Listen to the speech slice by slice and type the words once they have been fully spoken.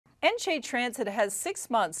NJ Transit has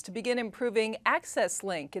 6 months to begin improving Access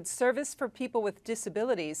Link, its service for people with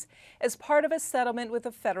disabilities, as part of a settlement with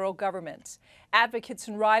the federal government. Advocates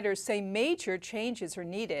and riders say major changes are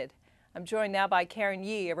needed. I'm joined now by Karen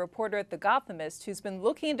Yee, a reporter at The Gothamist, who's been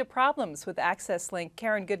looking into problems with Access Link.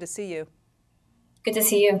 Karen, good to see you. Good to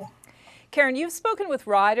see you. Karen, you've spoken with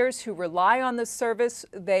riders who rely on the service.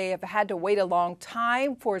 They have had to wait a long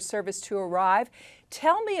time for service to arrive.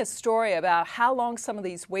 Tell me a story about how long some of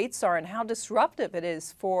these waits are and how disruptive it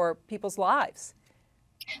is for people's lives.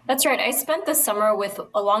 That's right. I spent the summer with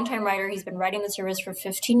a longtime rider. He's been riding the service for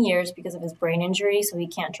 15 years because of his brain injury, so he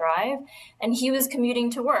can't drive. And he was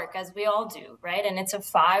commuting to work, as we all do, right? And it's a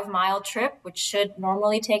 5-mile trip, which should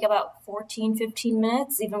normally take about 14, 15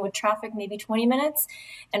 minutes, even with traffic, maybe 20 minutes.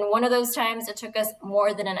 And one of those times it took us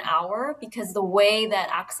more than an hour because the way that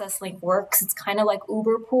Access Link works, it's kind of like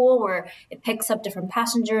Uber Pool, where it picks up different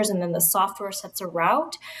passengers and then the software sets a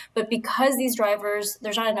route. But because these drivers,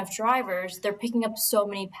 there's not enough drivers, they're picking up so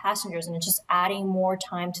many passengers, and it's just adding more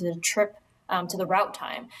time to the trip, to the route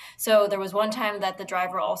time. So there was one time that the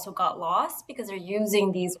driver also got lost because they're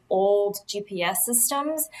using these old GPS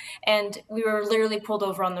systems, and we were literally pulled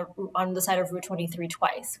over on the side of Route 23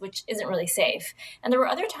 twice, which isn't really safe. And there were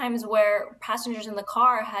other times where passengers in the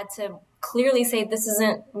car had to clearly say, this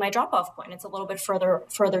isn't my drop-off point, it's a little bit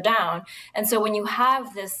further down. And so when you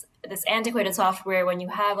have this antiquated software, when you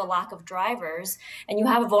have a lack of drivers and you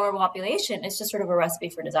have a vulnerable population, it's just sort of a recipe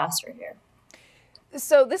for disaster here.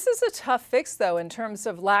 So this is a tough fix, though, in terms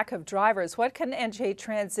of lack of drivers. What can NJ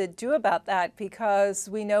Transit do about that? Because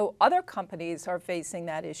we know other companies are facing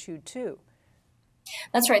that issue, too.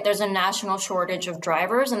 That's right. There's a national shortage of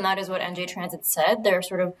drivers, and that is what NJ Transit said. They're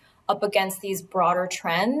sort of up against these broader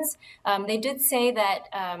trends. They did say that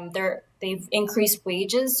they've increased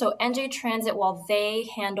wages. So NJ Transit, while they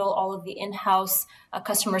handle all of the in-house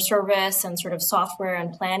customer service and sort of software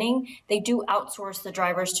and planning, they do outsource the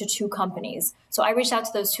drivers to 2 companies. So I reached out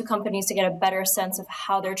to those 2 companies to get a better sense of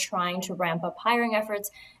how they're trying to ramp up hiring efforts,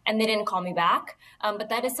 and they didn't call me back. But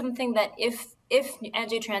that is something that if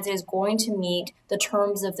NJ Transit is going to meet the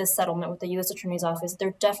terms of this settlement with the U.S. Attorney's Office,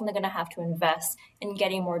 they're definitely going to have to invest in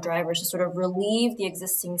getting more drivers to sort of relieve the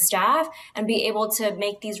existing staff and be able to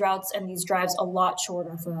make these routes and these drives a lot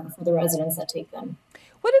shorter for the residents that take them.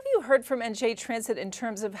 What have you heard from NJ Transit in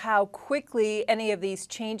terms of how quickly any of these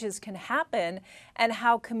changes can happen and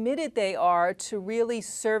how committed they are to really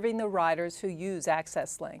serving the riders who use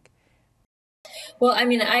Access Link? Well, I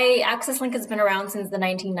mean, Access Link has been around since the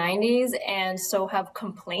 1990s, and so have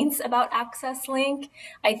complaints about Access Link.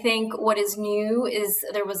 I think what is new is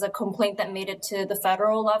there was a complaint that made it to the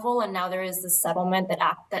federal level, and now there is this settlement that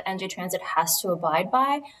NJ Transit has to abide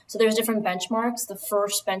by. So there's different benchmarks. The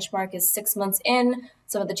first benchmark is 6 months in.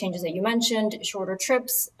 Some of the changes that you mentioned, shorter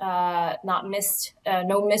trips, no missed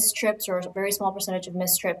trips, or a very small percentage of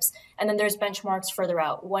missed trips. And then there's benchmarks further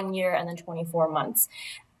out, 1 year and then 24 months.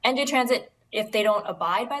 NJ Transit, if they don't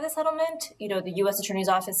abide by the settlement, the U.S. Attorney's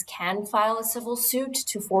Office can file a civil suit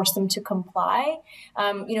to force them to comply.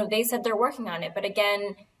 They said they're working on it. But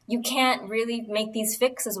again, you can't really make these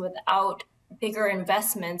fixes without bigger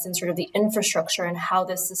investments in sort of the infrastructure and how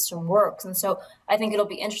this system works. And so I think it'll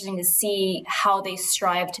be interesting to see how they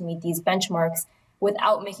strive to meet these benchmarks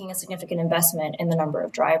without making a significant investment in the number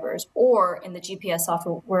of drivers or in the GPS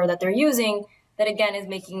software that they're using, that again is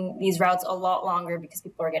making these routes a lot longer because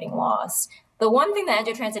people are getting lost. The one thing that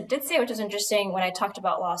NJ Transit did say, which was interesting when I talked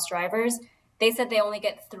about lost drivers, they said they only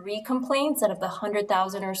get 3 complaints out of the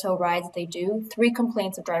 100,000 or so rides that they do, 3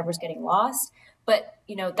 complaints of drivers getting lost. But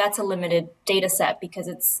that's a limited data set because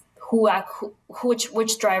it's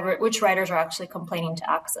which riders are actually complaining to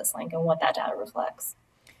Access Link and what that data reflects.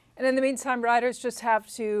 And in the meantime, riders just have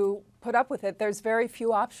to put up with it. There's very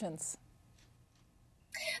few options.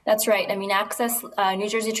 That's right. I mean, New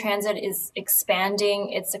Jersey Transit is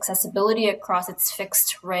expanding its accessibility across its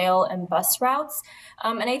fixed rail and bus routes.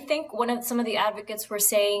 And I think some of the advocates were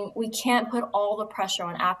saying we can't put all the pressure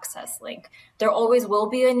on Access Link. There always will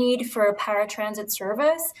be a need for paratransit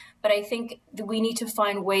service, but I think we need to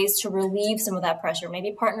find ways to relieve some of that pressure,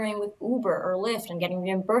 maybe partnering with Uber or Lyft and getting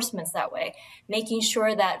reimbursements that way, making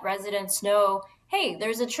sure that residents know, hey,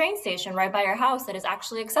 there's a train station right by your house that is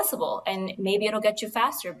actually accessible, and maybe it'll get you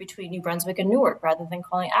faster between New Brunswick and Newark rather than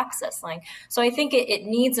calling Access Link. So I think it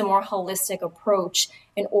needs a more holistic approach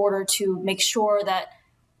in order to make sure that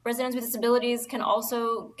residents with disabilities can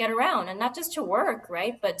also get around, and not just to work,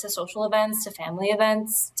 right, but to social events, to family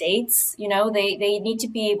events, dates. They need to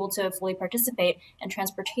be able to fully participate, and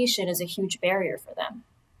transportation is a huge barrier for them.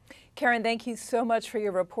 Karen, thank you so much for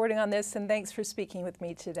your reporting on this, and thanks for speaking with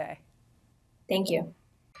me today. Thank you.